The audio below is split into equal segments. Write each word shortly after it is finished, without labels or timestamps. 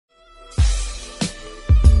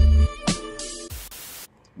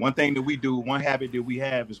one thing that we do, one habit that we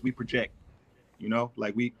have is we project. You know,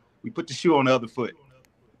 like we put the shoe on the other foot.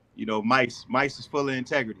 You know, Mice is full of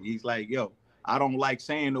integrity. He's like, yo, I don't like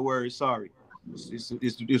saying the word sorry.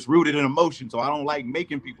 It's rooted in emotion, so I don't like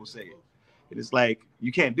making people say it. And it's like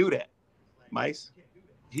you can't do that, Mice.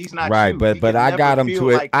 He's not Right, you. He but can I never got him feel to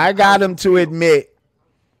it. like I how got him you to feel. admit.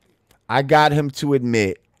 I got him to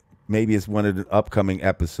admit. Maybe it's one of the upcoming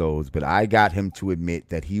episodes, but I got him to admit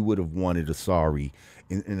that he would have wanted a sorry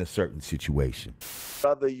in a certain situation.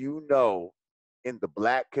 Brother, you know, in the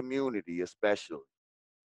black community especially,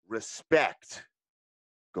 respect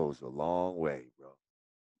goes a long way, bro.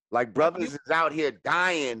 Like brothers is out here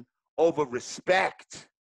dying over respect.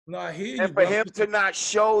 No, I hear you, And for bro. him to not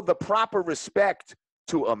show the proper respect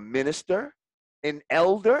to a minister, an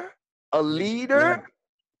elder, a leader,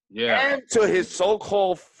 and to his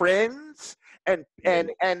so-called friends and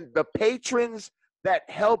the patrons that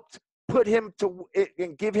helped put him to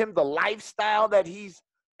and give him the lifestyle that he's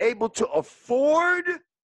able to afford.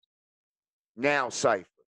 Now, Cypher.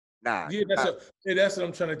 Nah. Yeah, that's what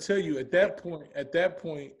I'm trying to tell you. At that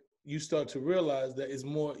point, you start to realize that it's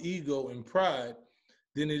more ego and pride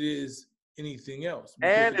than it is anything else.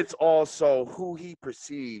 And it's also who he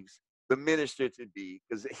perceives the minister to be,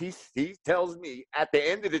 because he tells me at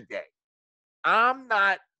the end of the day, I'm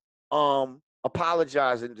not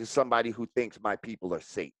apologizing to somebody who thinks my people are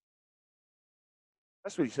Satan.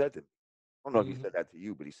 That's what he said to me. I don't know if he said that to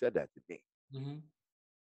you, but he said that to me.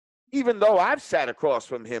 Even though I've sat across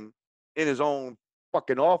from him in his own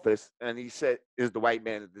fucking office, and he said, "Is the white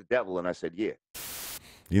man the devil?" And I said, "Yeah."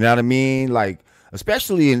 You know what I mean? Like,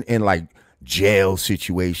 especially in like jail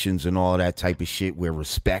situations and all that type of shit where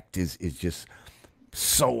respect is just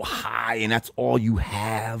so high and that's all you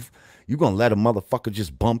have. You're gonna let a motherfucker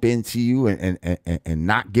just bump into you and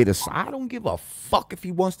not get a. I don't give a fuck if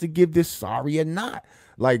he wants to give this sorry or not.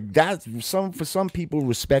 Like that's for some people,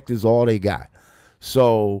 respect is all they got.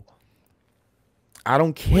 So I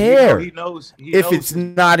don't care he knows if it's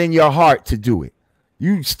not in your heart to do it.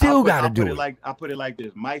 You still got to do it. I put it like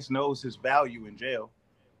this: Mice knows his value in jail.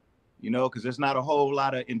 You know, because there's not a whole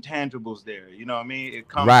lot of intangibles there. You know what I mean? It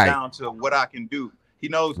comes down to what I can do. He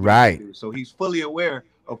knows what he can do, so he's fully aware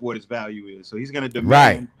of what his value is. So he's gonna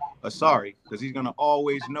demand a sorry because he's gonna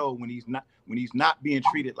always know when he's not being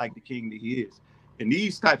treated like the king that he is. In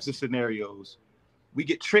these types of scenarios, we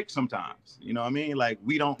get tricked sometimes. You know what I mean? Like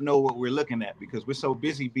we don't know what we're looking at because we're so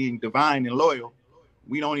busy being divine and loyal.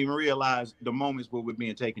 We don't even realize the moments where we're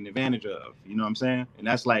being taken advantage of. You know what I'm saying? And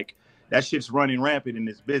that's like that shit's running rampant in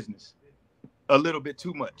this business a little bit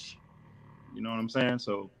too much. You know what I'm saying?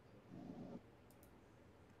 So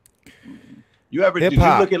did you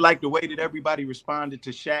look at like the way that everybody responded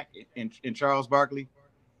to Shaq and Charles Barkley?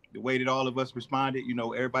 The way that all of us responded, you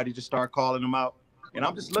know, everybody just started calling them out. And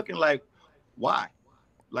I'm just looking like, why?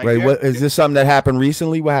 Like, wait, what is this something that happened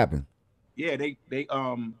recently? What happened? Yeah,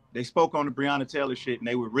 they spoke on the Breonna Taylor shit and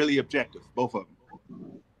they were really objective, both of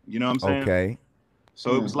them. You know what I'm saying? Okay.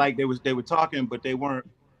 So it was like they were talking, but they weren't.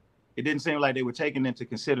 It didn't seem like they were taking into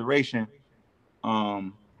consideration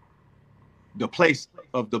the place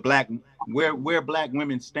of the where black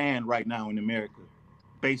women stand right now in America,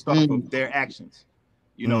 based off of their actions.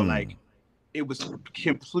 You know, like it was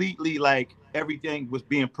completely like everything was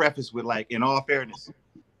being prefaced with like, in all fairness.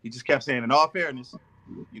 He just kept saying, in all fairness,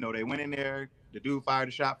 you know, they went in there. The dude fired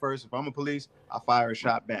a shot first. If I'm a police, I fire a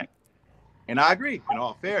shot back. And I agree, in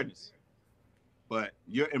all fairness. But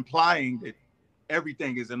you're implying that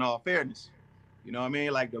everything is in all fairness. You know what I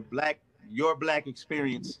mean? Like your black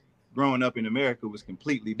experience growing up in America was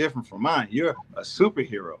completely different from mine. You're a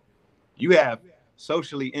superhero. You have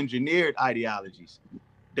socially engineered ideologies.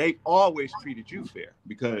 They've always treated you fair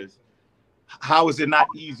because how is it not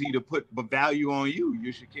easy to put value on you?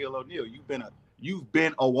 You're Shaquille O'Neal. You've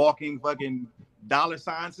been a walking fucking dollar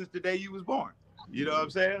sign since the day you was born. You know what I'm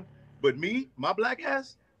saying? But me, my black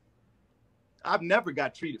ass, I've never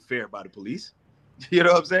got treated fair by the police. You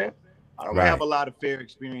know what I'm saying? I don't have a lot of fair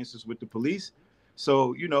experiences with the police.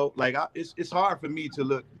 So, you know, like it's hard for me to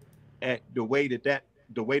look at the way that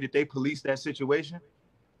they police that situation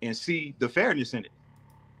and see the fairness in it.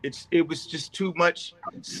 It was just too much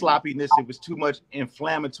sloppiness. It was too much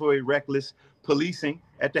inflammatory, reckless policing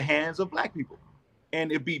at the hands of black people.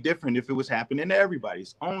 And it'd be different if it was happening to everybody.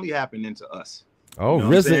 It's only happening to us. Oh, you know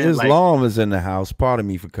RZA Islam is in the house. Pardon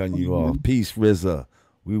me for cutting you off. Peace, RZA.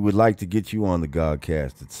 We would like to get you on the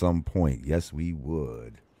Godcast at some point. Yes, we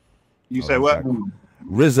would. You say what?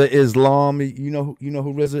 RZA Islam. You know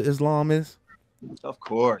who RZA Islam is? Of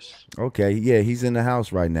course. Okay, yeah, he's in the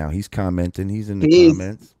house right now. He's commenting. He's in the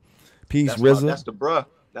comments. Peace, RZA.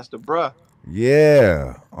 That's the bruh.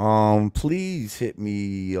 Yeah. Please hit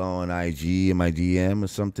me on IG in my DM or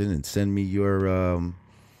something and send me your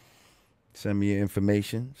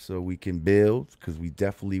information so we can build, because we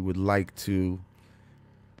definitely would like to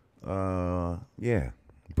yeah,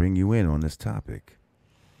 bring you in on this topic.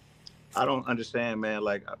 I don't understand, man.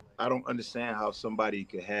 Like I don't understand how somebody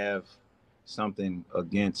could have something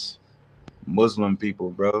against Muslim people,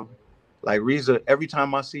 bro. Like Reza, every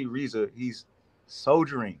time I see Reza, he's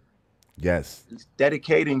soldiering. Yes. He's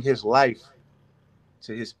dedicating his life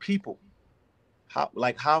to his people. How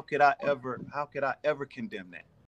could I ever condemn that?